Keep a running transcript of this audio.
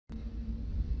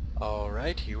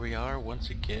Alright, here we are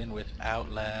once again with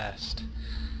Outlast.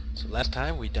 So last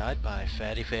time we died by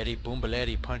Fatty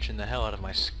Boombalady punching the hell out of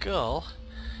my skull.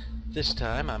 This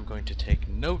time I'm going to take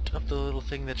note of the little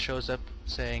thing that shows up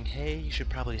saying, hey, you should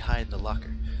probably hide in the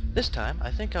locker. This time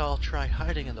I think I'll try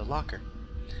hiding in the locker.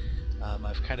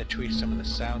 I've kind of tweaked some of the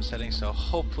sound settings, so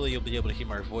hopefully you'll be able to hear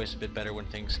my voice a bit better when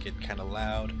things get kind of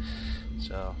loud.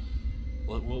 So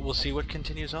we'll see what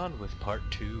continues on with part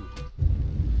 2.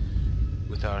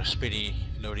 With our spitty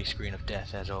loading screen of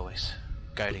death, as always,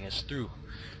 guiding us through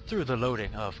the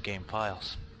loading of game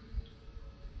files.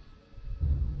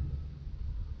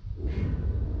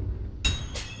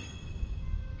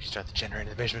 Start the generator in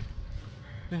the basement.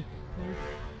 Hide.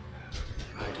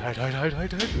 Don't try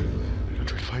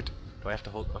to fight. Do I have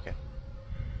to hold? Okay.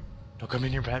 Don't come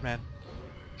in here, Batman.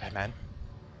 Batman.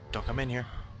 Don't come in here.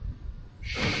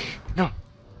 Shh. No.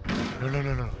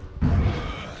 No.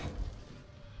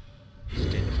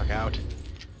 Stay the fuck out.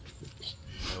 There's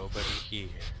nobody here.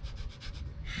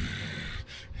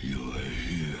 You were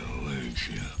here, weren't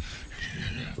you?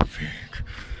 Pink.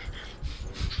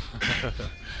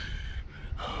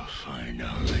 I'll find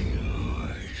out the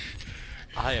yours.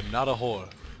 I am not a whore.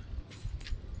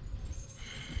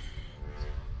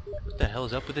 What the hell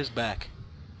is up with his back?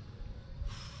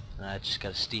 I just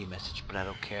got a Steam message, but I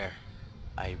don't care.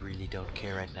 I really don't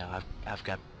care right now. I've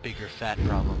got bigger fat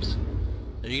problems.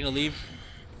 Are you gonna leave?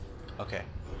 Okay.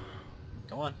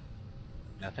 Go on.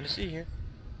 Nothing to see here.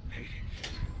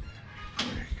 Patience.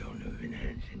 Cornerstone of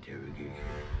enhanced interrogation.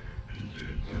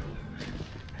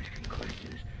 Asking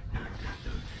questions, not just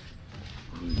those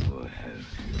we will have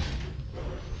to.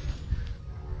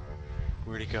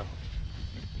 Where'd he go?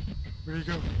 Where'd he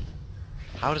go?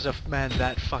 How does a man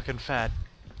that fucking fat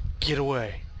get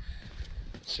away?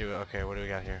 Let's see. Okay, what do we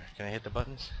got here? Can I hit the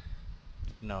buttons?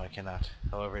 No, I cannot.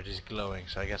 However, it is glowing,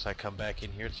 so I guess I come back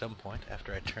in here at some point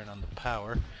after I turn on the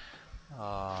power.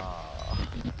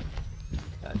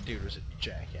 That dude was a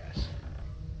jackass.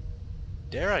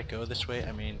 Dare I go this way?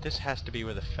 I mean, this has to be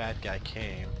where the fat guy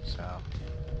came, so...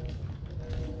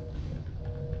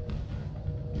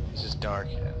 This is dark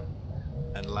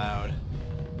and loud.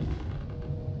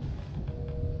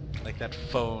 Like, that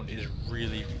phone is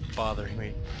really bothering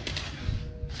me.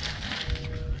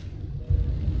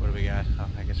 What do we got? Oh,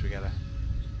 I guess we got a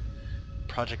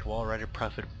Project Wallrider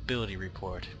profitability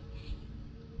report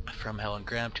from Helen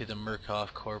Graham to the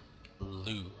Murkoff Corp.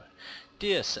 Lou.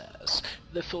 Dear sirs,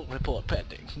 the full report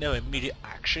pending. No immediate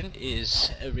action is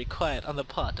required on the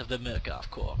part of the Murkoff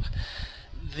Corp.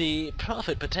 The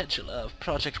profit potential of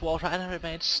Project Wallrider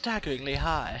remains staggeringly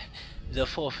high. The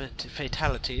 4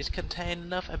 fatalities contain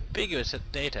enough ambiguous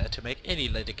data to make any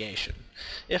litigation,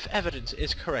 if evidence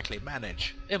is correctly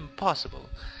managed, impossible.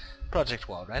 Project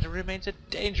Wallrider remains a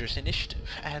dangerous initiative,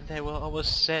 and there will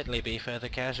almost certainly be further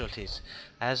casualties.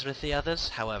 As with the others,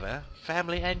 however,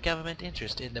 family and government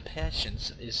interest in the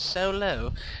patients is so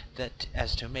low that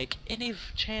as to make any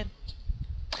chance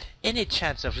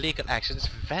of legal actions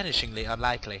vanishingly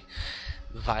unlikely.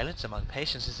 Violence among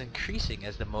patients is increasing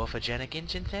as the morphogenic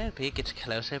engine therapy gets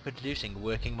closer to producing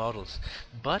working models,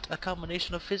 but a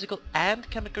combination of physical and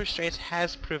chemical restraints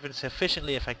has proven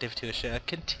sufficiently effective to assure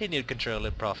continued control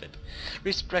and profit.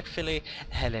 Respectfully,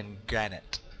 Helen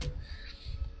Granite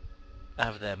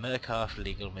of the Murkoff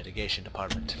Legal Mitigation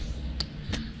Department.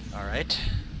 Alright.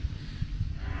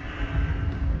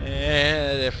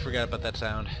 I forgot about that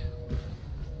sound.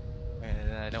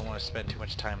 And I don't want to spend too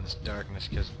much time in this darkness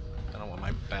because I don't want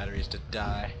my batteries to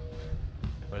die.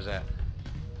 What is that?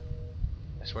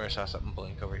 I swear I saw something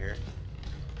blink over here.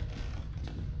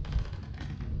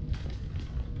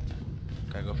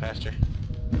 Gotta go faster.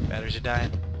 Batteries are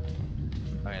dying.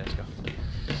 Okay, let's go.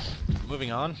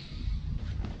 Moving on.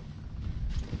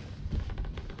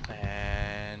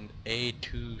 And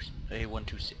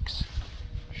A126.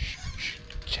 Shh,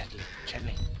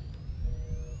 gently.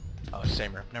 Oh,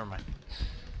 same room. Never mind.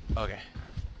 Okay.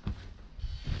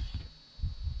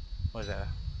 What is that?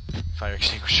 Fire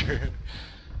extinguisher.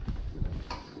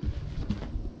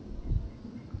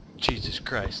 Jesus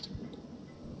Christ.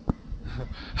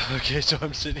 Okay, so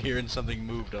I'm sitting here and something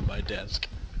moved on my desk.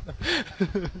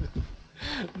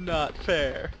 Not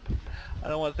fair. I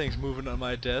don't want things moving on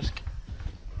my desk.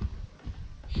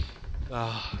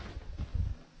 Ah,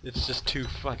 it's just too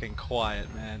fucking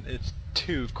quiet, man. It's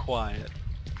too quiet.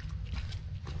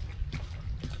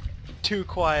 Too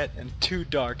quiet and too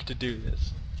dark to do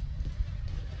this.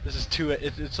 This is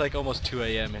it's like almost 2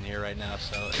 AM in here right now,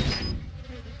 so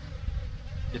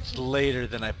it's later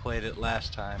than I played it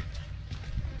last time.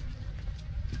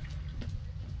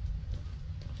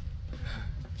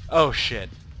 Oh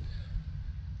shit.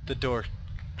 The door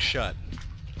shut.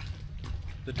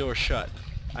 The door shut.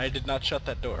 I did not shut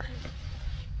that door.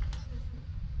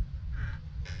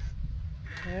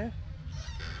 Yeah.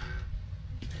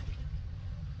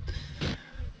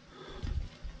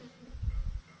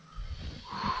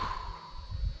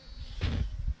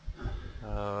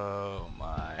 Oh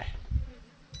my.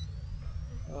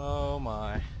 Oh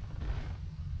my.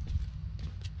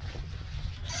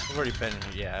 I've already been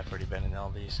in, yeah, I've already been in all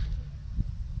these.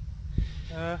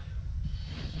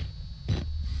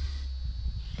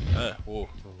 Whoa,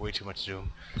 way too much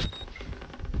zoom.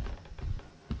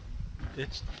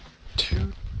 It's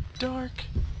too dark.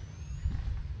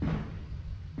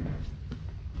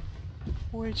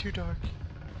 Way too dark.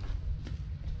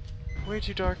 Way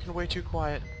too dark and way too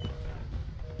quiet.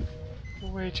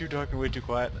 Way too dark and way too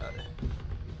quiet.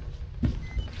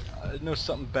 I know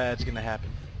something bad's gonna happen.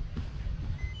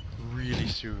 Really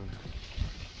soon.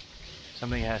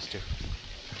 Something has to.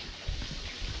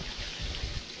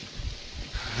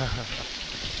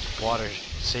 Water.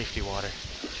 Safety water.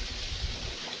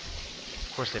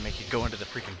 Of course they make you go into the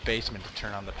freaking basement to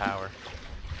turn on the power.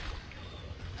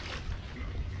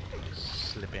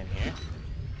 Slip in here.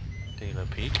 Take a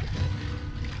little peek.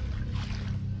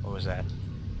 What was that?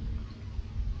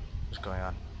 What's going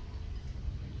on?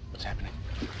 What's happening?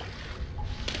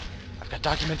 I've got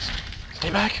documents!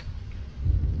 Stay back!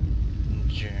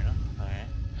 Journal. Alright.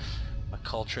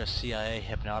 McCultra CIA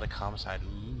hypnotic homicide.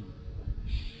 Ooh.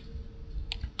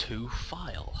 To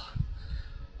file.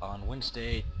 On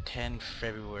Wednesday, 10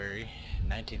 February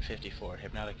 1954,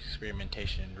 hypnotic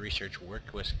experimentation and research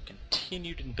work was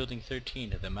continued in Building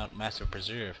 13 of the Mount Massive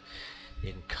Preserve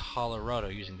in Colorado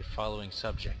using the following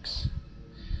subjects.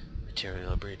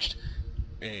 Material abridged.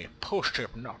 A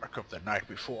post-hypnotic of the night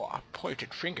before, a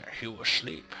pointed finger, he was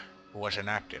asleep, was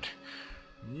enacted.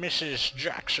 Mrs.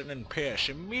 Jackson and Pierce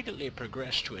immediately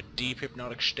progressed to a deep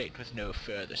hypnotic state with no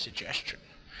further suggestion.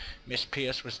 Miss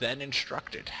Pierce was then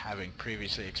instructed, having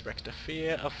previously expressed a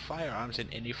fear of firearms in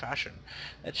any fashion,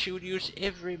 that she would use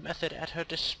every method at her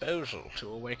disposal to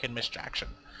awaken Miss Jackson,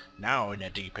 now in a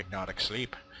deep hypnotic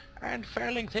sleep, and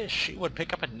failing this, she would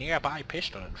pick up a nearby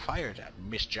pistol and fire it at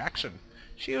Miss Jackson.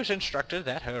 She was instructed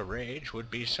that her rage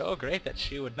would be so great that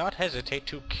she would not hesitate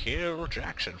to kill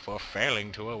Jackson for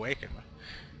failing to awaken.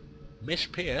 Miss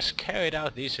Pierce carried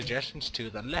out these suggestions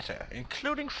to the letter,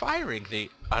 including firing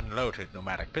the unloaded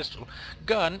pneumatic pistol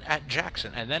gun at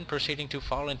Jackson and then proceeding to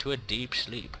fall into a deep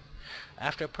sleep.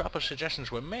 After proper suggestions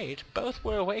were made, both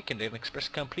were awakened and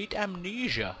expressed complete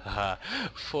amnesia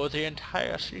for the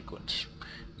entire sequence.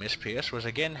 Miss Pierce was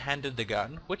again handed the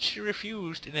gun, which she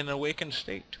refused in an awakened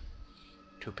state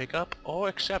to pick up or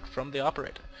accept from the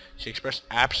operator. She expressed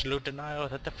absolute denial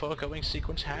that the foregoing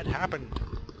sequence had happened.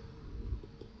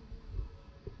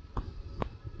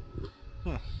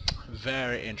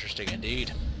 Very interesting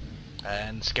indeed.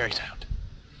 And scary sound.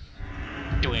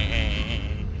 Let's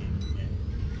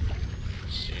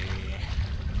see.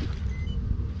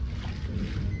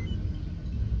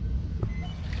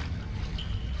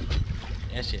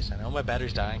 Yes, I know my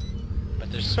battery's dying,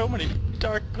 but there's so many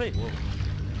dark places. Whoa.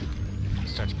 It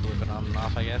starts blipping on and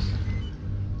off, I guess.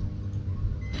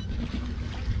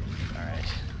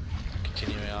 Alright.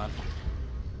 Continuing on.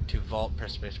 To vault,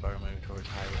 press spacebar, moving towards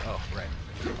highway. Oh, right.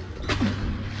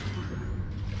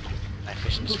 My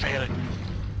vision is failing.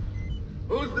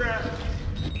 Who's there?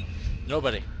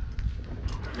 Nobody.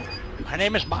 My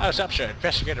name is Miles Upshur,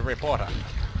 investigative reporter.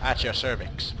 At your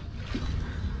cervix.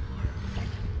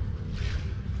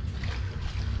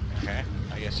 Okay,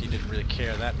 I guess he didn't really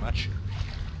care that much.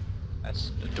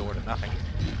 That's the door to nothing.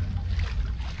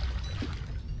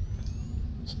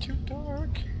 It's too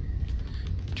dark.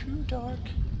 Too dark.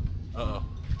 Uh-oh.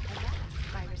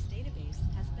 Virus database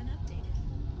has been updated.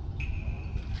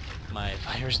 My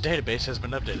virus database has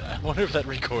been updated. I wonder if that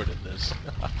recorded this.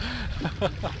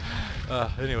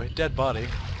 Anyway, dead body.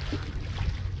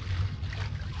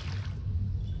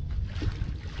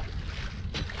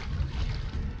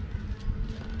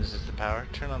 This is the power.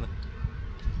 Turn on the...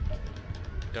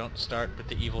 Don't start with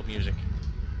the evil music.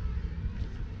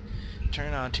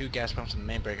 Turn on 2 gas pumps and the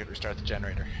main breaker to restart the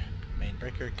generator. Main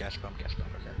breaker, gas pump, okay.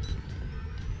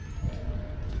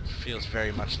 Feels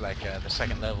very much like the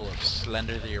second level of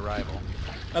Slender the Arrival.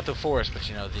 Not the forest, but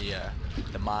you know, the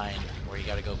mine, where you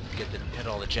gotta go hit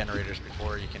all the generators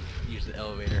before you can use the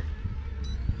elevator.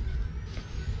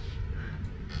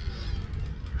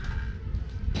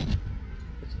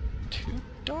 It's too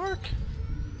dark?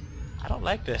 I don't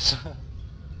like this.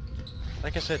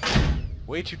 Like I said,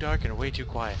 way too dark and way too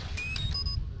quiet.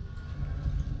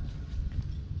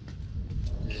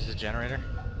 Is this a generator?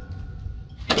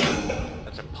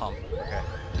 That's a pump, okay.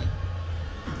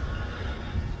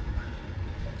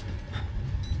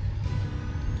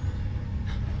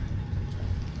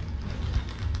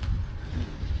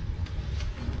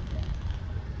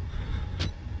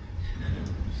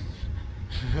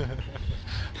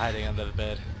 Hiding under the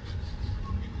bed.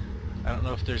 I don't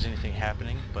know if there's anything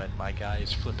happening, but my guy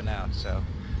is flipping out, so...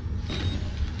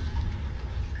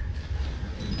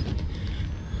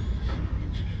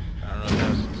 I don't know if that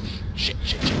was... Shit.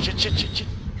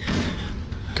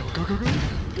 Go.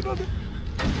 Get on it.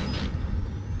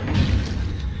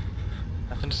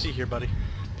 Nothing to see here, buddy.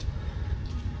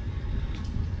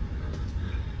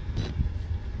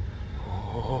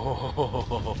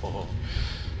 Oh,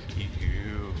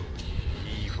 you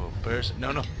evil person.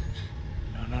 No.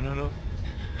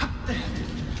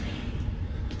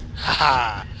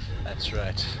 Haha! That's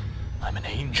right. I'm an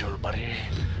angel, buddy.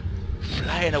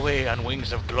 Flying away on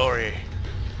wings of glory.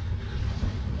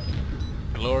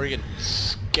 Glory and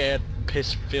scared,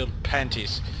 piss-filled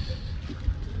panties.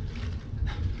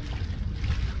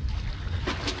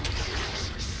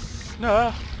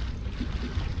 No!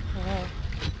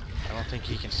 I don't think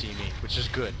he can see me, which is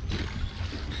good.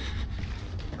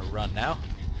 I'll run now.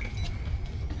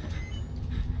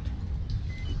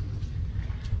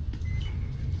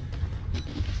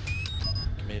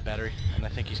 Give me a battery, and I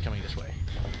think he's coming this way.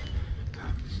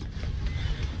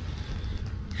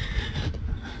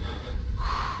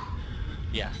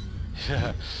 Yeah.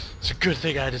 It's a good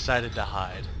thing I decided to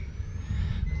hide.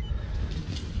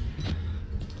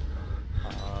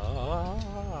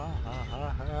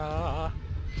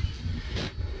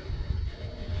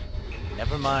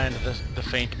 Never mind the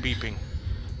faint beeping.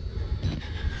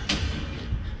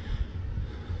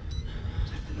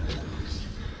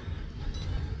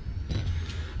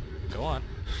 Go on.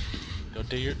 Go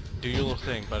do your little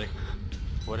thing, buddy.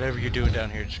 Whatever you're doing down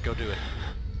here, just go do it.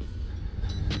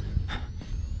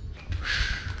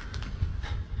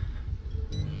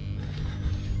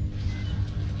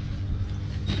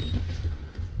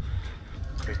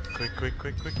 Quick.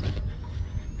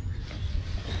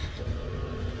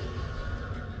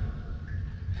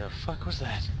 The fuck was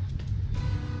that?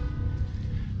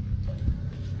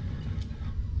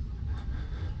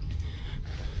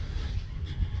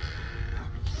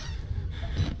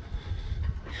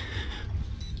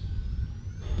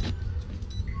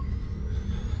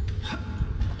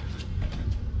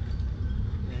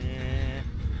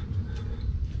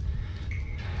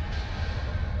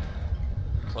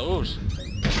 Close.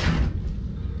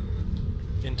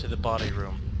 Into the body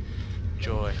room.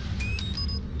 Joy.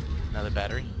 Another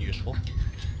battery, useful.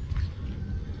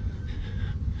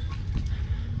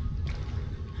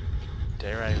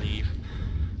 Dare I leave?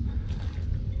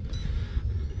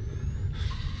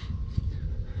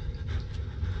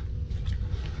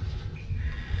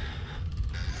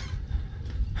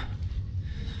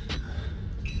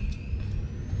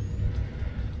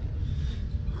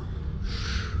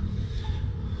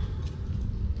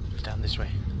 It's down this way.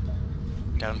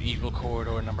 Down evil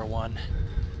corridor number 1.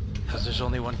 Because there's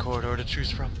only one corridor to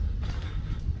choose from.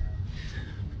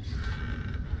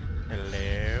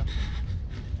 Hello?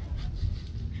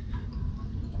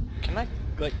 Can I,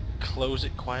 like, close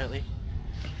it quietly?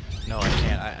 No, I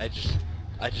can't.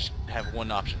 I just have one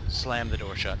option. Slam the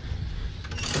door shut.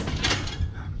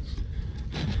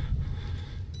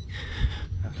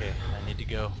 Okay, I need to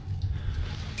go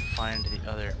find the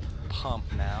other pump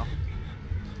now.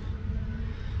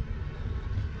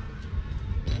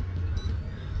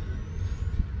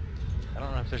 I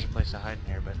don't know if there's a place to hide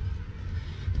in here, but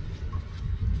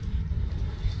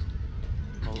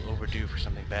I'm a little overdue for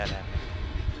something bad happening.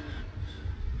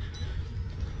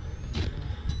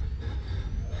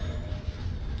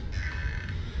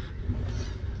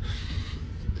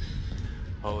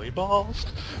 Holy balls!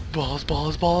 Balls.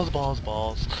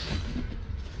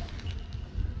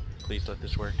 Please let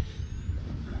this work.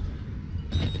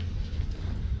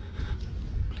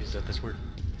 Please let this work.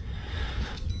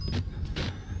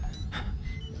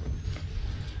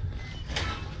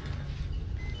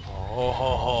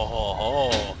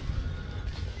 Oh.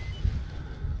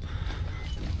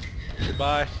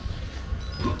 Goodbye.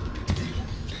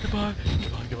 Goodbye.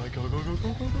 Go.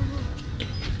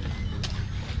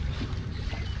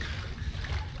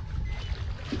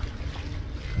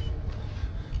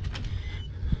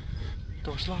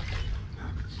 Door's locked.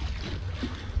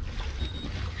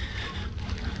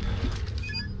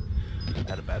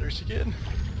 Out of batteries again.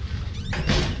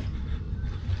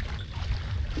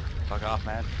 Fuck off,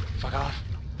 man. Fuck off.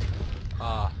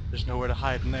 There's nowhere to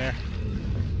hide in there.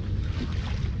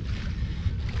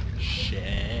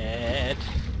 Shit.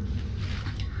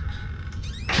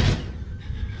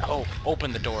 Oh,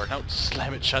 open the door. Don't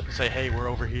slam it shut and say, hey, we're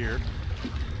over here.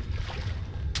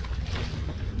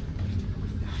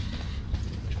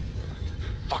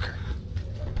 Fucker.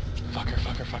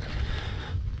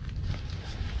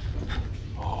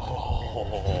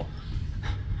 Oh.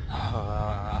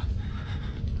 Oh,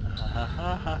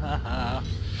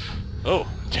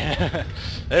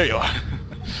 there you are.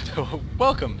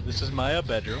 Welcome. This is my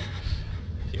bedroom.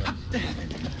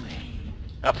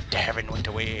 Up to heaven went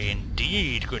away,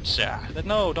 indeed, good sir.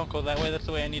 No, don't go that way. That's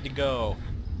the way I need to go.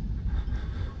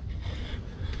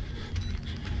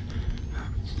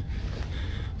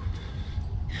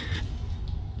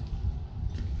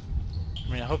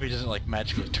 I mean, I hope he doesn't like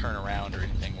magically turn around or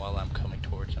anything while I'm coming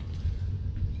towards him.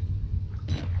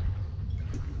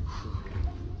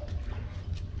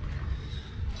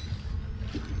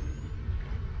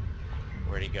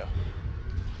 Where'd he go?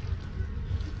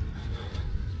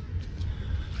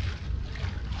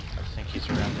 I think he's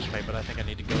around this way, but I think I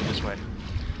need to go this way.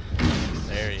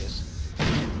 There he is.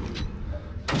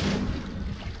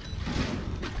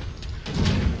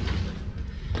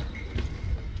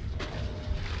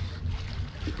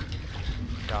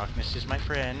 Darkness is my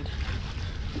friend.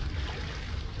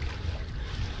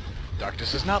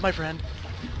 Darkness is not my friend.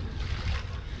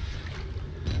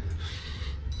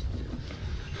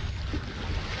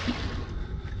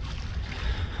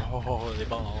 Holy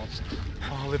balls.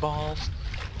 Holy balls.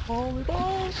 Holy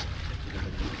balls.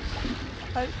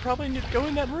 I probably need to go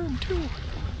in that room too.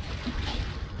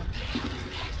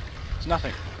 It's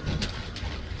nothing.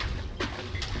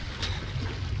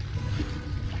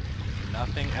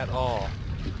 Nothing at all.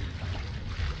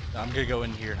 I'm gonna go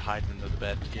in here and hide under the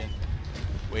bed again.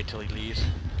 Wait till he leaves.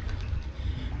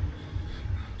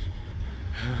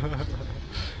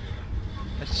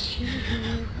 I see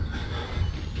you.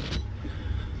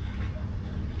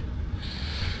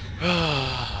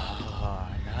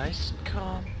 Nice and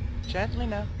calm. Gently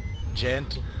now.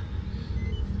 Gentle.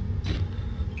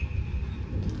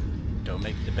 Don't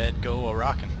make the bed go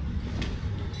a-rockin'.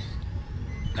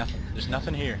 Nothing. There's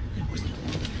nothing here.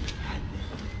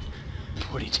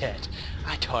 Putty tat.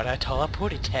 I thought I saw a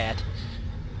putty tat.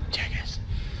 Jackass.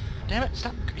 Damn it,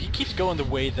 stop. He keeps going the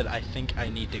way that I think I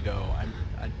need to go.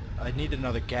 I need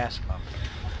another gas pump.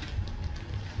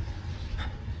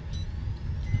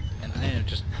 And I am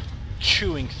just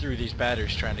chewing through these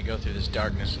batteries trying to go through this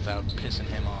darkness without pissing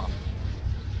him off.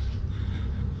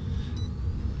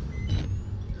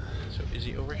 So is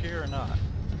he over here or not?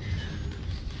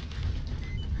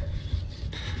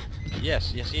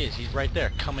 Yes, yes he is. He's right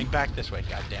there, coming back this way.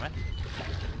 God damn it.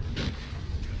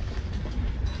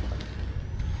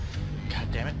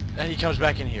 God damn it. And he comes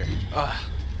back in here. Ugh.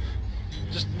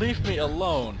 Just leave me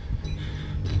alone.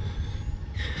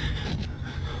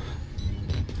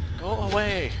 Go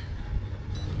away.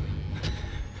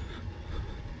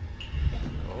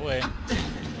 Go away.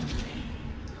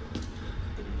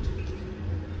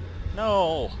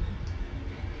 No.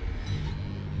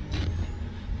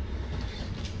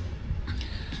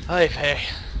 Hey.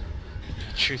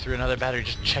 Chew through another battery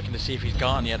just checking to see if he's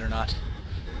gone yet or not.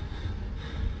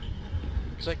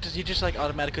 It's like, does he just like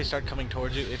automatically start coming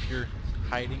towards you if you're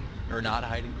hiding or not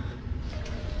hiding?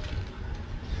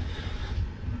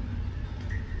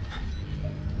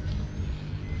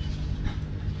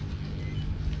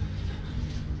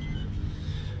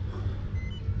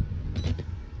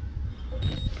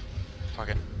 Fuck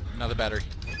it. Another battery.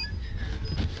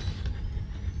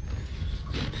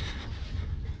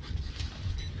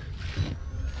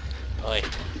 Oi.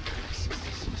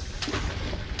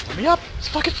 Let me up! It's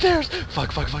fucking stairs!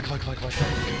 Fuck. Fuck,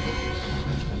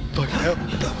 help.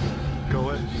 Go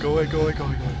away.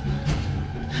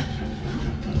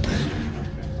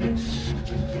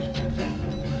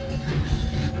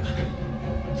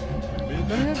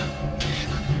 Man.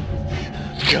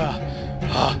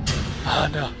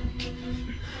 No.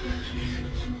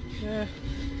 Yeah.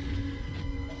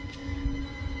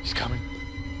 He's coming.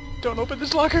 Don't open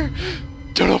this locker!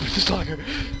 Don't open this locker!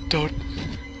 Don't.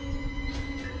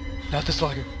 Not this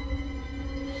locker.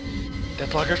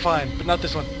 That locker's fine, but not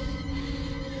this one.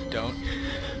 Don't.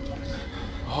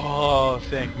 Oh,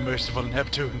 thank merciful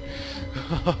Neptune.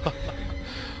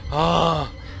 Oh,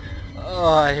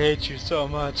 I hate you so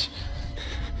much.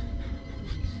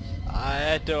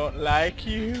 I don't like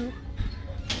you.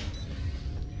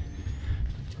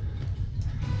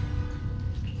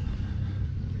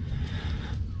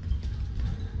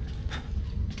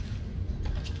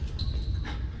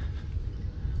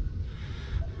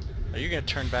 Are you gonna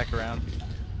turn back around?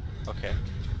 Okay.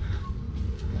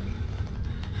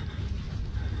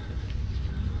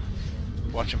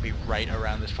 Watch him be right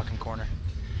around this fucking corner.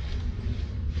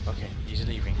 Okay, he's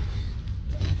leaving.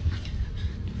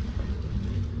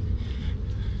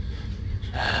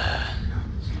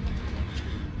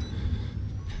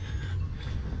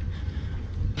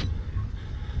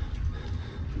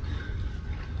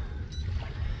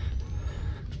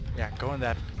 Yeah, go in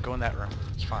that Go in that room.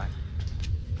 It's fine.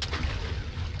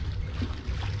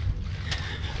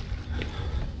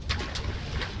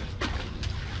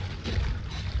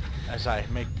 As I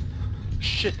make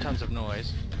shit tons of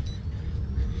noise.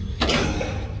 Is there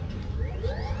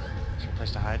a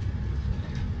place to hide?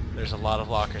 There's a lot of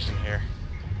lockers in here.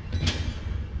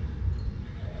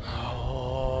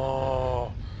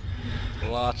 Oh,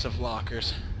 lots of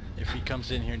lockers. If he comes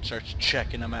in here and starts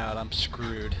checking them out, I'm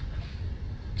screwed.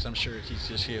 Because I'm sure he's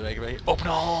just here like, right, open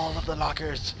all of the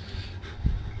lockers!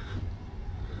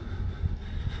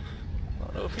 I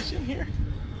don't know if he's in here.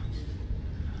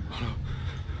 Oh no.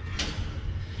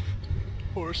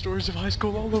 Horror stories of high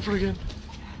school all over again.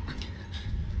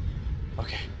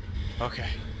 Okay. Okay.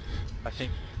 I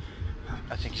think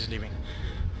he's leaving.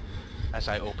 As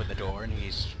I open the door and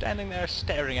he's standing there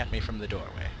staring at me from the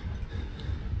doorway.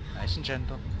 Nice and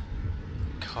gentle.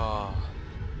 Calm.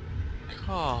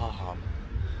 Calm.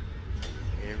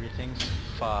 Everything's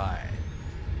fine.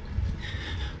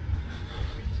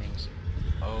 Everything's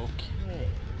okay.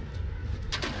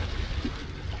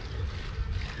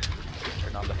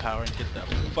 Turn on the power and get the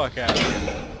fuck out of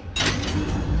here.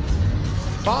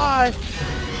 Bye!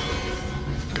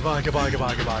 Goodbye, goodbye,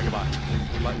 goodbye, goodbye, goodbye.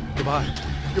 Goodbye, goodbye,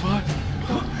 goodbye.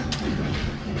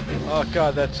 Oh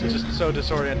god, that's just so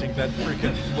disorienting, that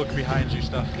freaking look behind you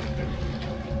stuff.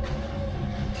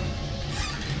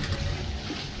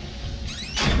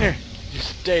 Here, you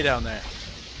stay down there.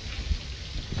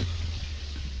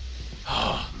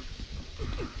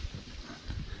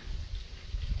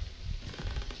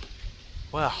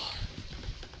 Well,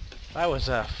 that was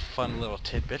a fun little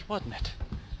tidbit, wasn't it?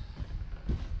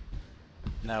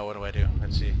 Now what do I do?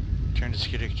 Let's see. Turn to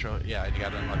security control. Yeah, I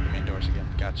gotta unlock the main doors again.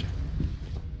 Gotcha.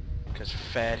 Because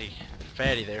Fatty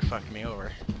there fucked me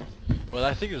over. Well,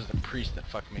 I think it was the priest that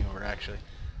fucked me over, actually.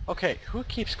 Okay, who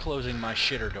keeps closing my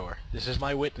shitter door? This is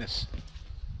my witness.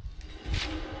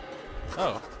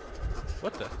 Oh.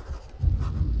 What the?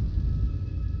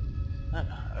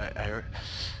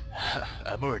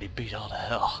 I'm already beat all to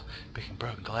hell. Picking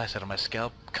broken glass out of my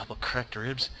scalp, a couple cracked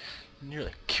ribs,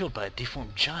 nearly killed by a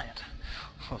deformed giant.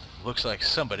 Well, looks like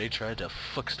somebody tried to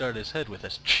fuck-start his head with a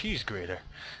cheese grater.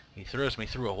 He throws me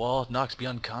through a wall, knocks me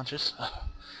unconscious.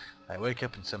 I wake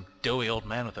up in some doughy old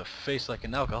man with a face like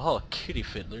an alcoholic kitty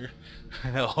fiddler,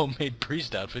 and a homemade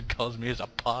priest outfit calls me his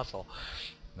apostle.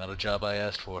 Not a job I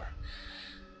asked for.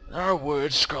 There are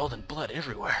words scrawled in blood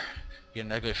everywhere. Get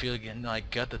an ugly feeling in my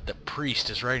gut that the priest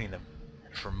is writing them,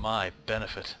 and for my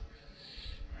benefit.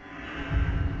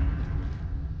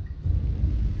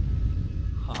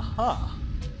 Haha.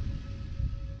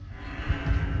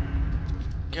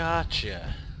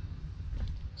 Gotcha.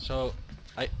 So,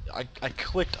 I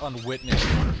clicked on witness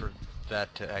in order for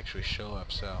that to actually show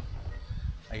up, so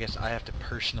I guess I have to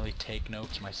personally take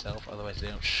notes myself, otherwise they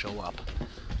don't show up.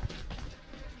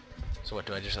 So what,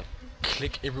 do I just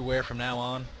click everywhere from now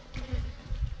on?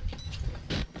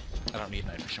 I don't need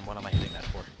night vision, what am I hitting that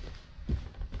for?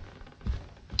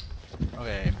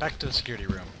 Okay, back to the security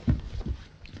room.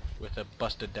 With a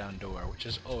busted down door, which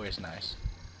is always nice.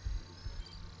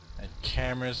 And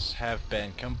cameras have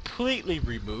been completely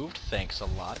removed. Thanks a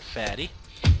lot, Fatty.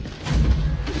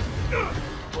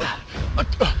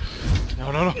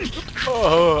 No, no, no.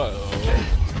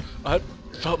 Oh, I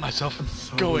felt myself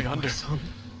going under. Son.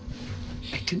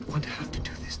 I didn't want to have to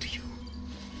do this to you.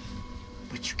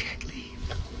 But you can't leave.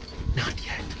 Not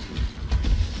yet.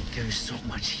 There is so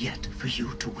much yet for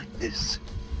you to witness.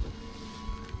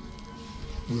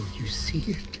 Will you see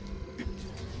it?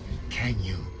 Can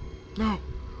you? No.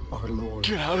 Our Lord,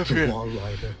 get out of the here. Wall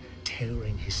Rider,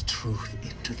 tearing his truth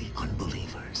into the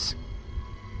unbelievers.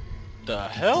 The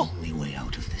hell? The only way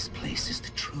out of this place is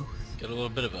the truth. Got a little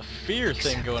bit of a fear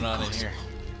thing going on in here.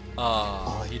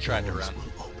 Oh, he tried to run.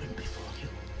 Will open before you.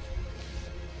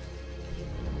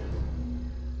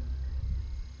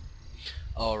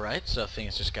 Alright, so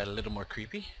things just got a little more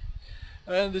creepy.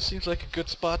 And this seems like a good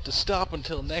spot to stop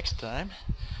until next time.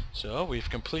 So, we've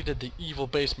completed the evil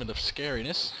basement of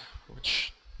scariness,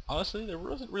 which, honestly, there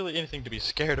wasn't really anything to be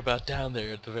scared about down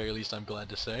there, at the very least, I'm glad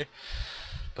to say.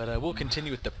 But we'll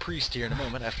continue with the priest here in a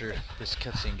moment after this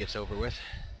cutscene gets over with.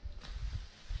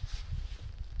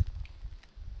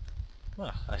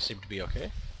 Well, I seem to be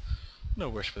okay. No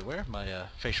worse for the wear. My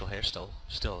facial hair's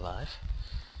still alive.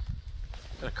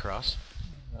 Got a cross.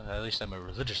 At least I'm a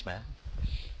religious man.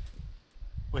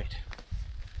 Wait.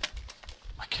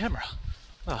 My camera.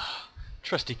 Ah,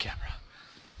 trusty camera.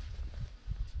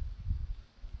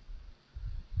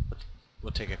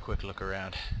 We'll take a quick look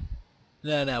around.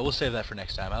 No, we'll save that for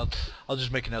next time. I'll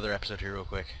just make another episode here real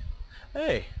quick.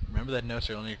 Hey, remember that notes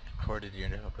are only recorded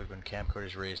when camcorder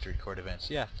is raised to record events.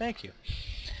 Yeah, thank you.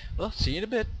 Well, see you in a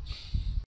bit.